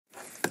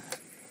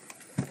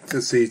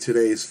To see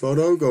today's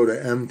photo, go to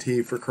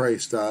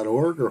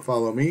mtforchrist.org or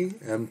follow me,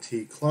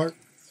 MT Clark,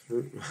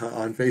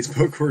 on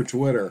Facebook or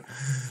Twitter.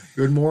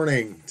 Good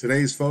morning.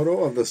 Today's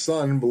photo of the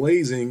sun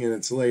blazing in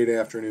its late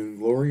afternoon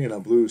glory in a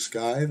blue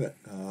sky that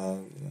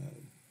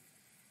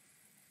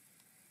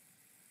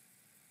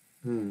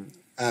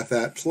at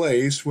that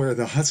place where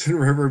the Hudson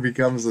River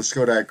becomes the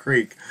Schodack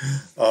Creek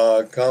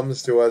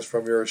comes to us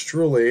from yours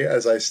truly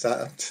as I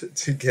stopped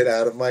to get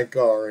out of my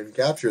car and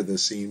capture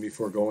this scene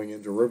before going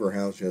into River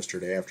House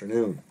yesterday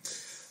afternoon.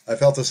 I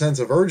felt a sense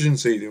of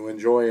urgency to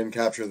enjoy and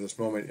capture this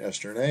moment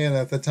yesterday, and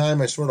at the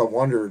time I sort of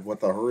wondered what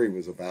the hurry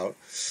was about.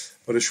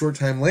 But a short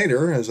time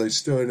later, as I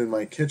stood in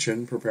my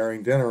kitchen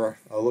preparing dinner,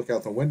 a look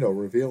out the window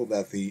revealed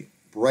that the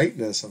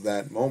brightness of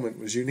that moment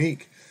was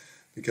unique,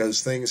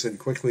 because things had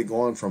quickly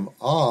gone from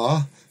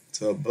awe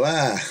to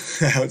blah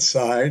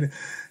outside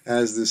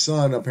as the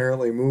sun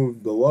apparently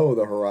moved below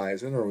the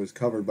horizon or was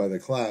covered by the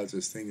clouds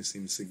as things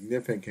seemed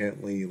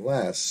significantly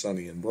less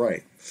sunny and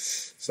bright.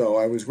 So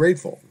I was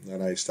grateful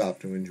that I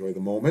stopped to enjoy the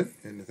moment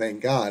and to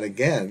thank God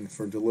again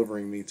for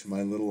delivering me to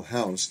my little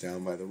house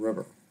down by the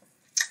river.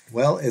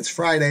 Well, it's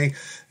Friday,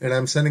 and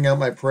I'm sending out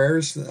my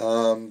prayers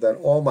that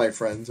all my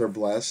friends are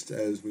blessed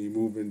as we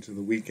move into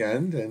the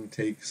weekend and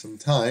take some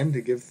time to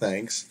give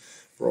thanks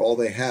for all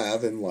they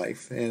have in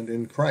life and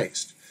in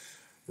Christ.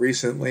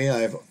 Recently,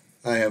 I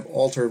have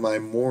altered my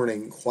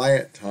morning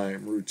quiet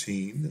time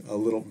routine a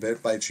little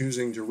bit by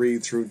choosing to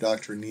read through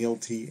Dr. Neil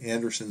T.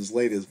 Anderson's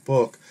latest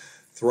book,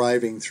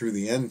 Thriving Through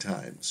the End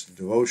Times,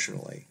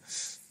 devotionally.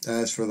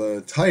 As for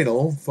the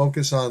title,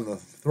 focus on the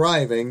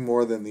thriving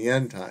more than the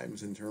end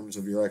times in terms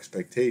of your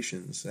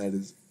expectations,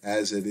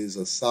 as it is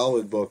a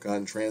solid book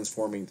on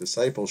transforming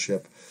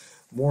discipleship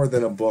more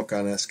than a book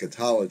on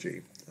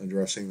eschatology,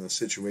 addressing the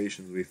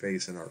situations we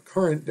face in our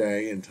current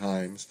day and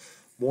times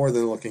more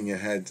than looking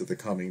ahead to the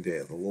coming day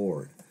of the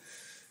Lord.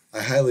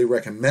 I highly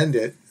recommend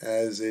it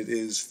as it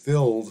is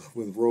filled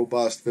with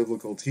robust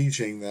biblical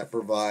teaching that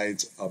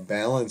provides a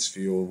balanced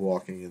view of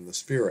walking in the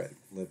Spirit,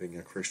 living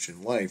a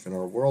Christian life in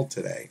our world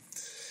today.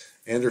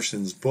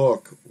 Anderson's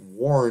book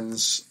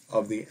warns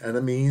of the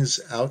enemies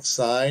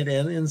outside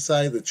and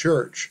inside the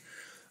church,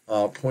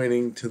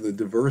 pointing to the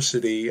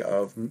diversity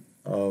of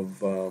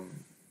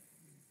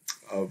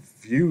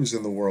views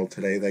in the world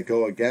today that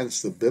go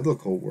against the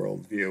biblical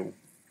worldview,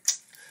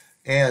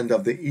 and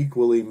of the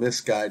equally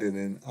misguided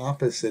and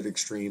opposite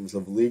extremes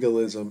of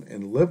legalism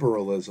and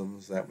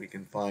liberalisms that we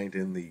can find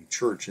in the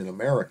church in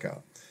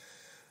America.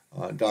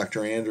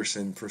 Dr.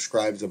 Anderson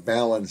prescribes a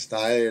balanced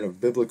diet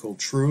of biblical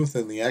truth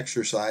and the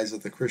exercise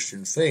of the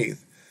Christian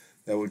faith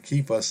that would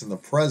keep us in the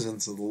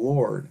presence of the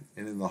Lord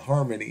and in the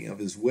harmony of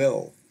His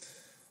will.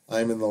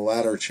 I'm in the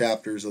latter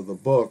chapters of the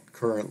book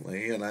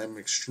currently, and I'm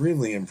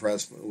extremely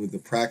impressed with the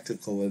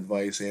practical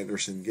advice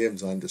Anderson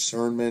gives on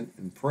discernment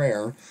and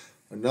prayer,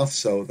 enough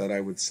so that I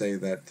would say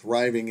that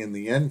Thriving in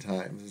the End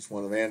Times is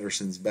one of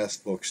Anderson's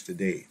best books to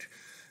date,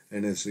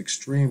 and is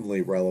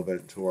extremely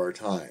relevant to our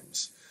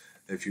times.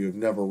 If you have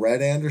never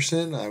read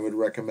Anderson, I would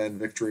recommend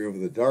Victory Over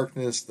the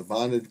Darkness, The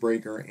Bondage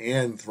Breaker,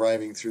 and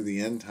Thriving Through the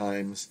End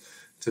Times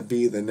to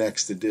be the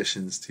next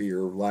additions to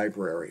your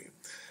library.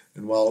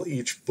 And while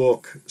each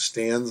book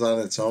stands on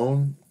its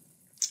own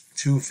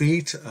 2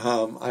 feet,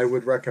 I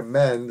would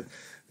recommend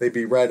they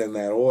be read in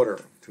that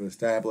order to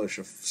establish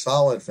a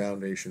solid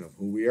foundation of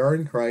who we are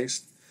in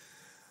Christ,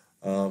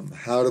 how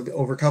to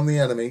overcome the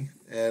enemy,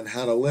 and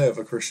how to live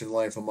a Christian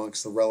life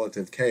amongst the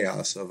relative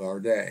chaos of our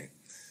day.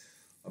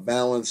 A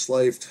balanced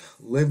life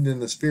lived in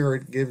the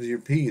Spirit gives you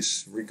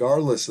peace,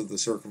 regardless of the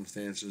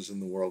circumstances in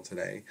the world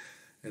today.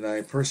 And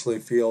I personally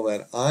feel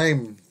that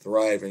I'm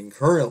thriving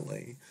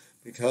currently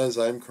because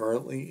I'm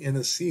currently in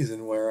a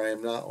season where I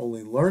am not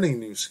only learning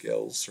new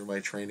skills through my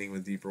training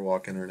with Deeper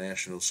Walk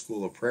International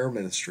School of Prayer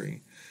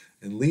Ministry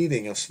and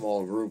leading a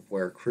small group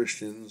where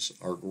Christians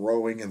are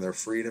growing in their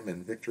freedom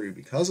and victory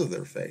because of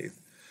their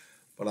faith,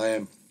 but I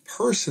am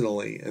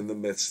personally in the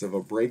midst of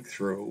a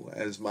breakthrough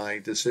as my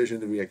decision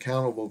to be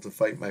accountable to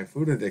fight my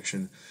food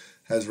addiction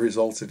has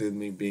resulted in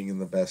me being in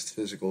the best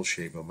physical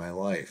shape of my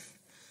life.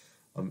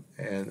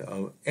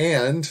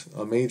 And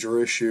a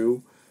major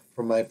issue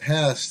from my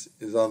past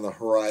is on the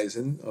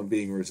horizon of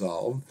being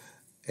resolved,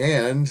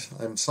 and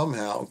I'm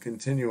somehow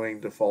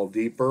continuing to fall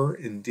deeper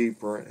and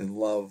deeper in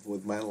love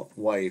with my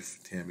wife,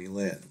 Tammy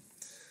Lynn.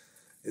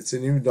 It's a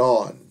new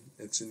dawn,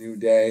 it's a new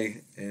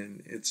day,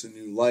 and it's a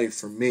new life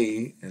for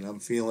me, and I'm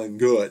feeling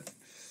good.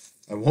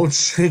 I won't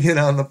sing it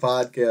on the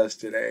podcast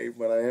today,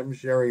 but I am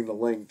sharing the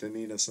link to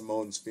Nina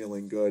Simone's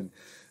Feeling Good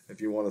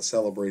if you want to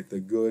celebrate the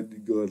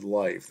good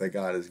life that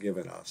God has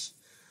given us.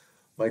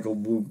 Michael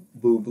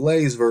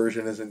Bublé's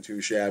version isn't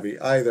too shabby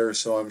either,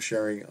 so I'm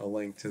sharing a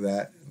link to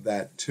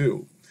that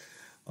too.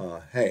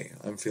 Hey,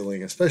 I'm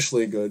feeling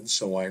especially good,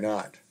 so why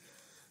not?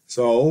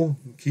 So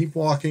keep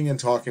walking and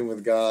talking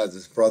with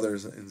God's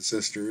brothers and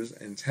sisters,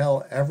 and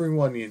tell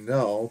everyone you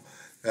know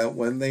that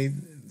when they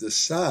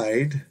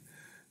decide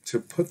to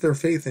put their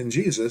faith in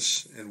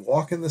Jesus and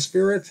walk in the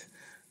Spirit,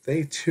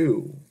 they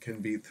too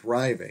can be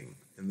thriving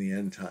in the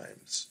end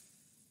times.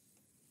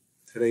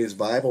 Today's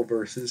Bible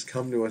verses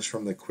come to us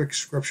from the Quick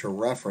Scripture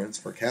Reference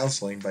for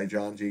Counseling by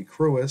John G.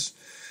 Crewis.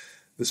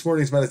 This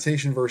morning's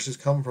meditation verses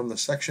come from the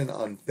section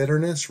on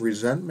bitterness,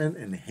 resentment,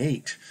 and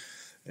hate.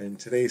 And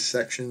today's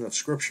section of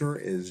Scripture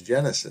is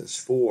Genesis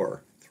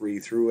 4, 3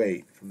 through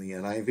 8. From the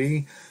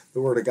NIV,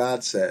 the Word of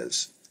God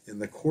says, "In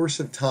the course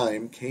of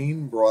time,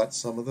 Cain brought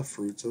some of the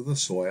fruits of the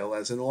soil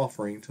as an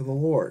offering to the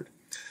Lord.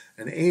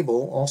 And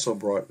Abel also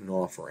brought an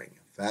offering,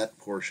 fat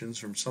portions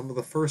from some of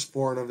the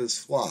firstborn of his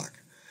flock.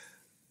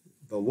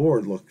 The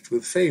Lord looked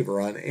with favor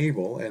on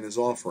Abel and his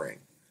offering,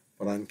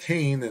 but on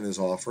Cain and his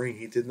offering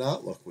he did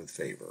not look with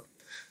favor.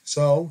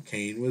 So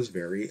Cain was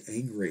very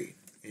angry,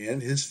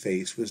 and his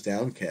face was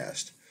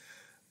downcast.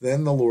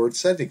 Then the Lord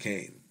said to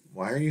Cain,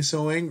 'Why are you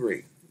so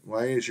angry?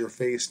 Why is your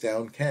face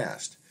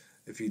downcast?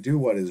 If you do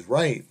what is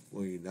right,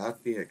 will you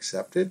not be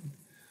accepted?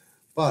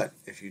 But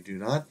if you do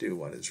not do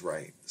what is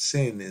right,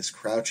 sin is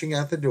crouching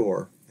at the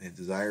door and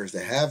desires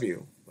to have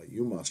you, but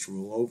you must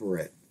rule over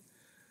it.'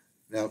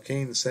 Now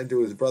Cain said to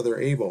his brother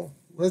Abel,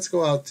 'Let's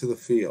go out to the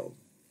field.'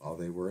 While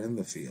they were in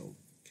the field,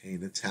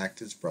 Cain attacked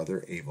his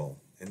brother Abel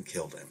and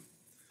killed him."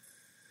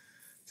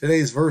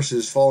 Today's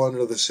verses fall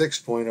under the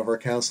sixth point of our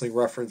Counseling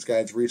Reference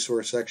Guide's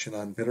resource section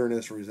on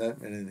bitterness,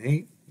 resentment, and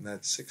hate. And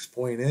that sixth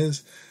point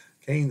is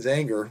Cain's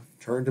anger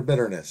turned to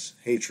bitterness,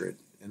 hatred,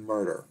 and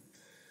murder.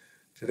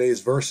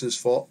 Today's verses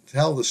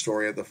tell the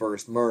story of the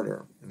first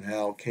murder and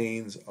how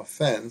Cain's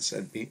offense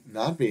at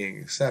not being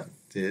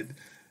accepted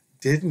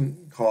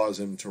didn't cause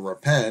him to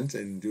repent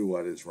and do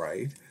what is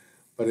right,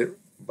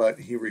 but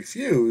he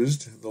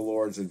refused the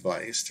Lord's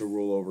advice to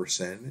rule over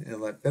sin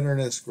and let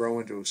bitterness grow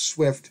into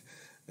swift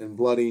and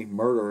bloody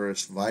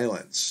murderous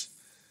violence.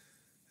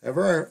 Have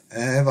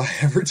I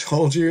ever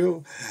told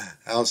you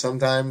how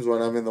sometimes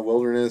when I'm in the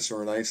wilderness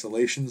or in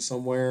isolation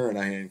somewhere and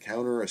I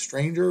encounter a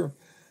stranger,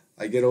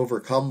 I get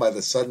overcome by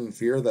the sudden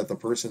fear that the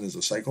person is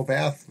a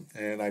psychopath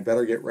and I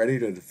better get ready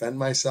to defend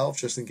myself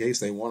just in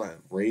case they want to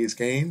raise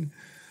Cain?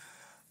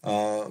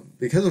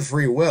 Because of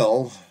free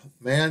will,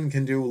 man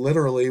can do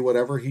literally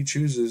whatever he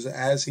chooses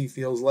as he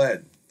feels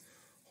led.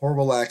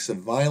 Horrible acts of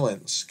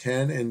violence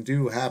can and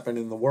do happen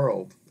in the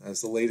world,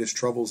 as the latest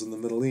troubles in the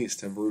Middle East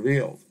have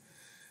revealed.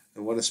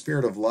 And when a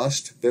spirit of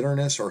lust,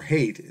 bitterness, or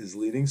hate is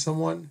leading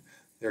someone,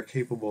 they're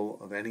capable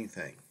of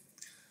anything.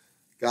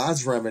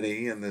 God's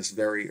remedy in this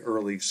very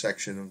early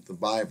section of the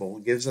Bible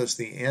gives us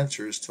the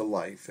answers to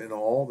life and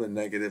all the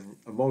negative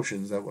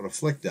emotions that would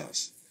afflict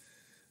us.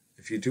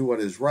 If you do what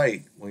is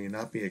right, will you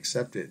not be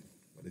accepted?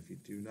 But if you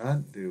do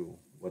not do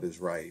what is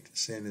right,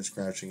 sin is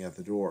crouching at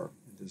the door.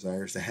 It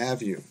desires to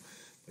have you,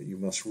 but you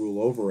must rule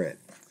over it.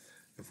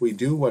 If we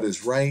do what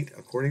is right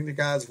according to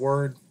God's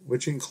word,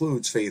 which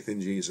includes faith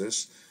in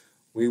Jesus,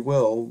 we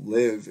will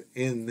live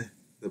in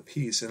the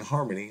peace and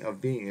harmony of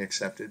being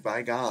accepted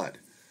by God.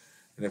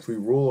 And if we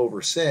rule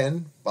over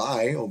sin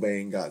by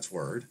obeying God's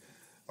word,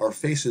 our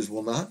faces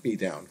will not be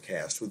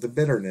downcast with the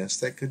bitterness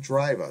that could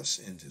drive us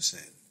into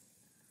sin.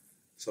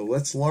 So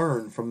let's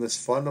learn from this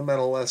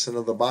fundamental lesson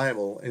of the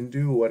Bible and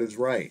do what is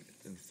right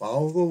and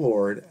follow the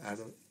Lord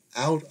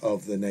out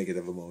of the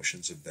negative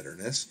emotions of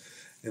bitterness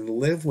and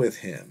live with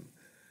Him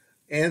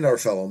and our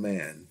fellow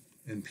man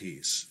in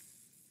peace.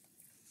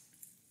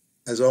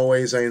 As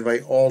always, I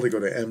invite all to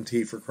go to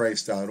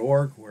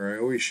mtforchrist.org, where I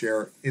always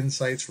share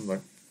insights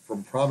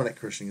from prominent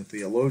Christian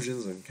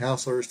theologians and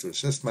counselors to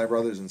assist my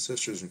brothers and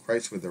sisters in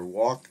Christ with their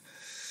walk.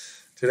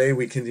 Today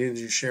we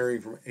continue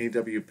sharing from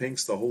A.W.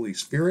 Pink's The Holy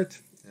Spirit,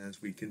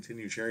 as we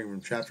continue sharing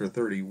from chapter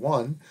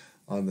 31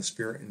 on the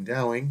Spirit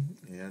endowing,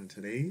 and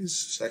today's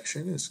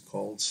section is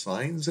called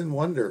Signs and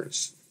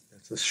Wonders.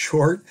 It's a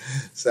short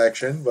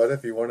section, but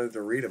if you wanted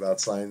to read about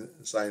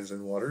signs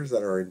and wonders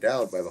that are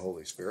endowed by the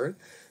Holy Spirit,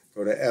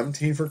 go to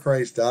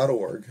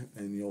mtforchrist.org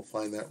and you'll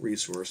find that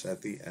resource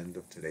at the end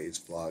of today's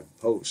blog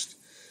post.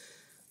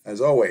 As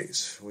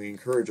always, we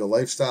encourage a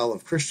lifestyle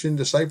of Christian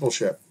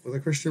discipleship with a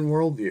Christian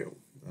worldview.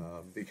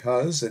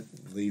 Because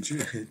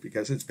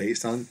it's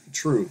based on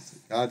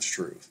truth, God's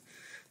truth,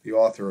 the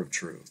author of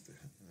truth,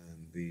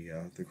 and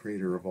the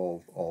creator of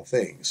all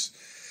things.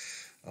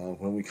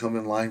 When we come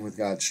in line with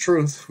God's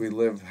truth, we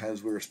live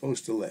as we're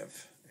supposed to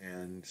live,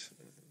 and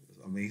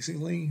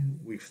amazingly,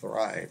 we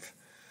thrive.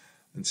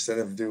 Instead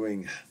of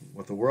doing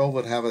what the world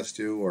would have us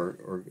do,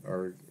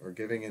 or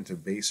giving into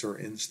baser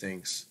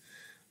instincts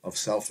of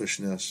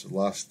selfishness,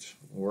 lust,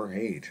 or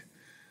hate,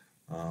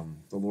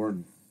 the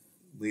Lord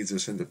leads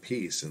us into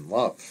peace and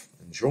love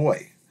and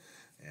joy.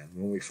 And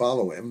when we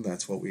follow Him,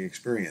 that's what we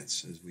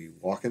experience. As we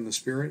walk in the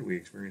Spirit, we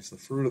experience the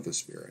fruit of the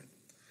Spirit.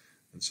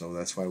 And so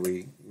that's why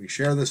we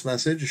share this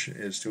message,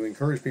 is to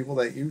encourage people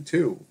that you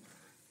too,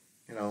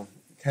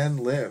 can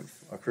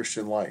live a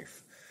Christian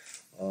life.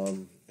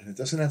 And it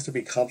doesn't have to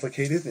be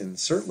complicated, and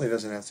certainly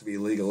doesn't have to be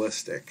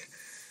legalistic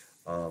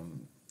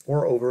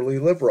or overly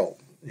liberal.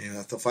 You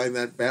have to find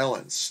that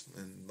balance,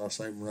 and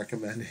thus I'm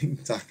recommending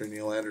Dr.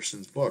 Neil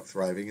Anderson's book,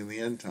 Thriving in the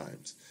End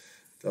Times.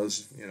 It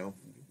does,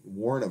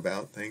 warn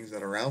about things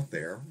that are out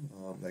there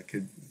that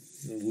could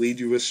lead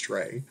you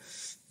astray,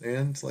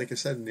 And like I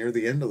said, near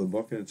the end of the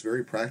book, it's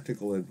very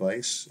practical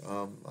advice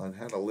on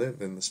how to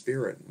live in the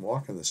Spirit, and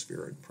walk in the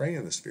Spirit, pray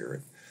in the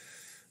Spirit,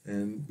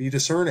 and be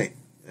discerning.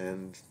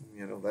 And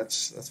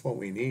that's what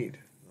we need.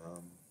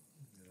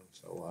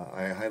 So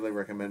I highly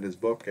recommend his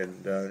book,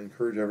 and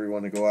encourage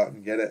everyone to go out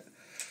and get it.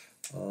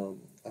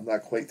 I'm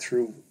not quite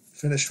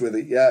finished with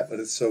it yet, but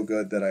it's so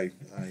good that I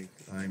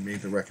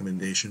made the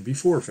recommendation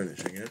before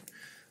finishing it,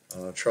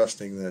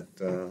 trusting that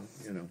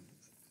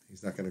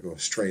he's not going to go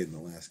astray in the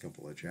last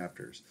couple of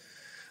chapters.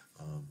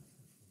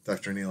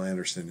 Dr. Neil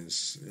Anderson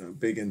is a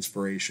big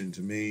inspiration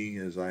to me,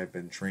 as I've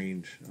been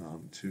trained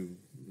to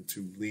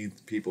lead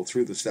people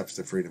through the steps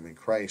to freedom in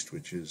Christ,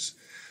 which is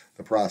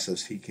the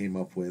process he came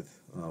up with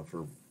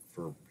for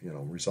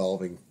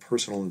resolving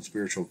personal and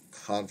spiritual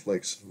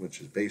conflicts,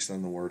 which is based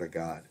on the Word of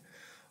God,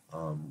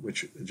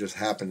 which just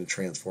happened to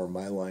transform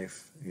my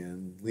life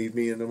and lead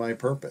me into my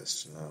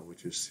purpose,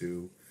 which is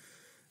to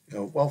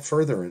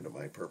further into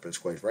my purpose,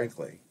 quite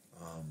frankly.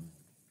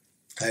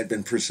 I had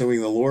been pursuing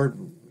the Lord,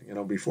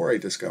 before I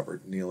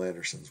discovered Neil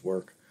Anderson's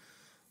work.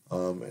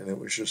 And it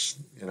was just,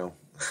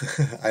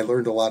 I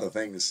learned a lot of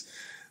things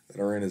that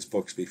are in his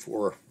books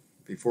before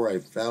I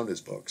found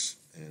his books.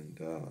 And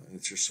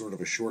it's just sort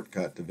of a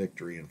shortcut to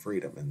victory and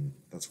freedom. And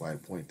that's why I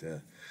point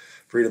to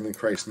Freedom in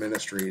Christ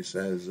Ministries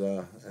as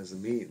a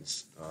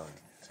means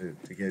to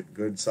get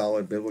good,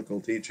 solid biblical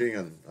teaching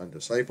on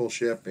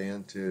discipleship,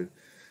 and to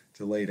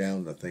lay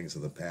down the things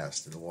of the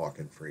past and to walk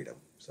in freedom.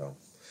 So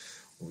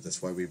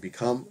that's why we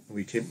became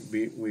a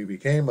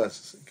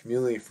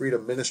Community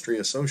Freedom Ministry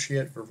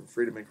Associate for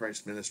Freedom in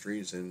Christ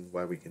Ministries, and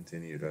why we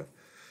continue to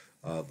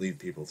lead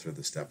people through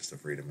the steps to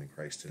freedom in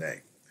Christ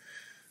today.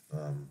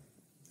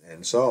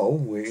 And so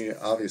we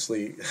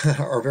obviously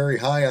are very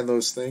high on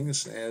those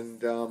things,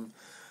 and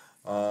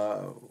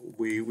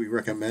we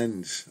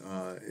recommend,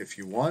 if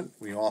you want,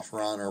 we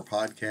offer on our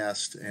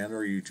podcast and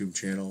our YouTube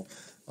channel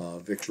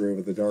Victory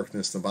Over the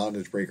Darkness, the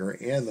Bondage Breaker,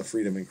 and the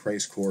Freedom in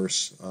Christ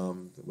course,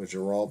 which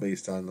are all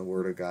based on the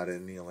Word of God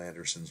and Neil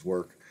Anderson's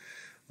work,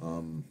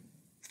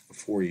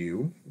 for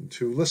you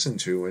to listen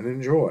to and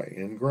enjoy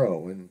and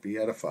grow and be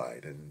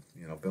edified and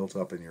built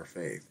up in your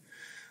faith.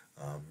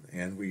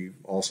 And we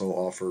also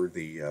offer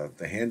the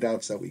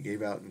handouts that we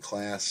gave out in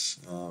class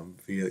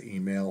via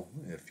email.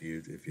 If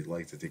you'd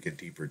like to take a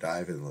deeper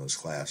dive into those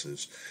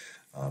classes,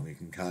 you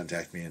can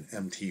contact me at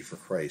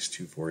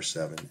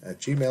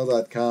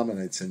mtforchrist247@gmail.com, and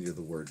I'd send you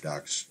the Word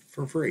docs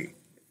for free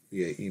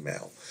via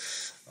email.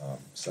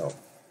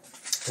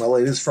 Well,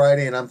 it is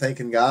Friday, and I'm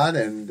thanking God,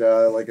 and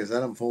like I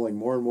said, I'm falling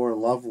more and more in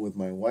love with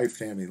my wife,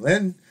 Tammy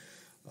Lynn,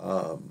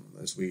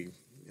 as we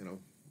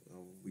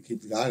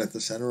keep God at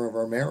the center of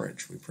our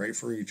marriage. We pray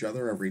for each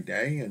other every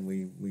day, and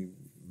we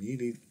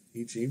meet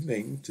each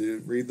evening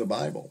to read the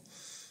Bible.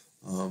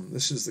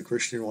 This is the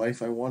Christian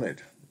wife I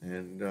wanted,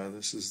 and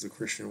this is the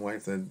Christian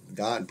wife that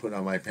God put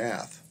on my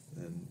path,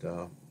 and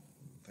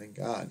thank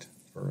God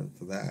for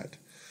that.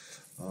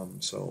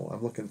 So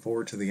I'm looking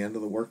forward to the end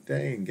of the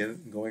workday and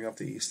going up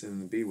to Easton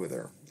and be with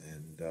her.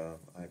 And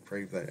I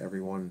pray that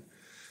everyone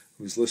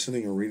who's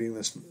listening or reading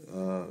this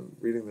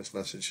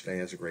message today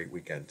has a great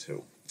weekend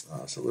too.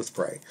 So let's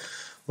pray.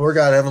 Lord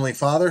God, Heavenly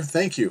Father,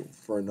 thank you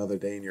for another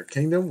day in your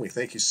kingdom. We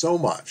thank you so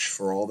much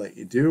for all that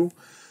you do.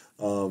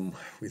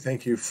 We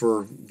thank you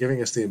for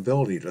giving us the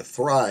ability to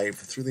thrive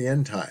through the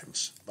end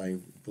times by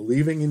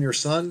believing in your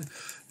Son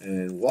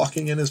and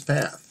walking in his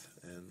path.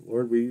 And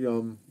Lord, we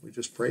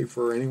just pray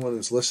for anyone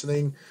who's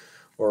listening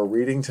or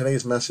reading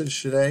today's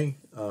message today,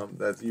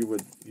 that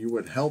you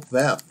would help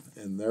them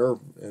in their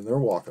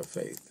walk of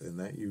faith, and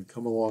that you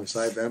come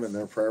alongside them in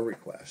their prayer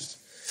requests.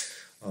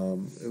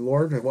 And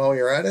Lord, while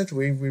you're at it,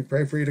 we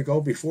pray for you to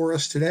go before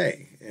us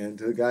today and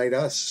to guide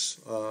us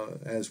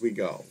as we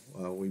go.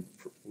 We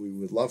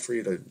would love for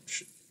you to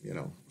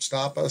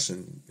stop us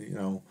and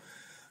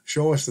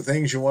show us the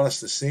things you want us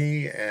to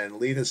see, and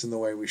lead us in the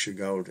way we should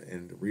go,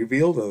 and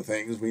reveal the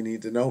things we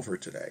need to know for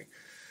today.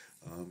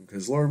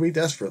 Because Lord, we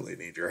desperately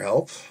need your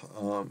help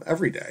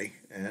every day,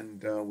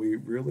 and we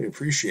really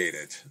appreciate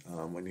it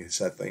when you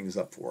set things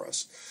up for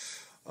us.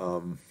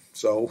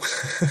 So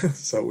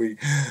we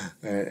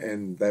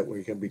and that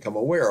we can become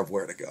aware of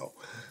where to go.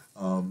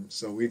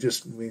 So we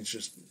just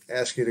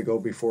ask you to go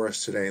before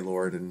us today,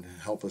 Lord, and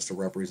help us to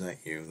represent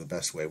you the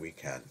best way we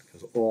can,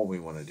 because all we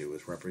want to do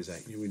is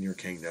represent you in your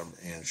kingdom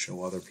and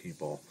show other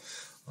people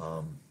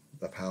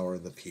the power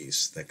and the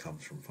peace that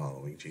comes from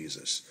following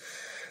Jesus.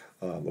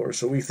 Lord,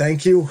 so we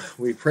thank you,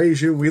 we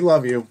praise you, we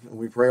love you, and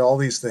we pray all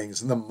these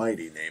things in the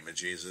mighty name of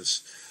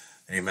Jesus.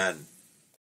 Amen.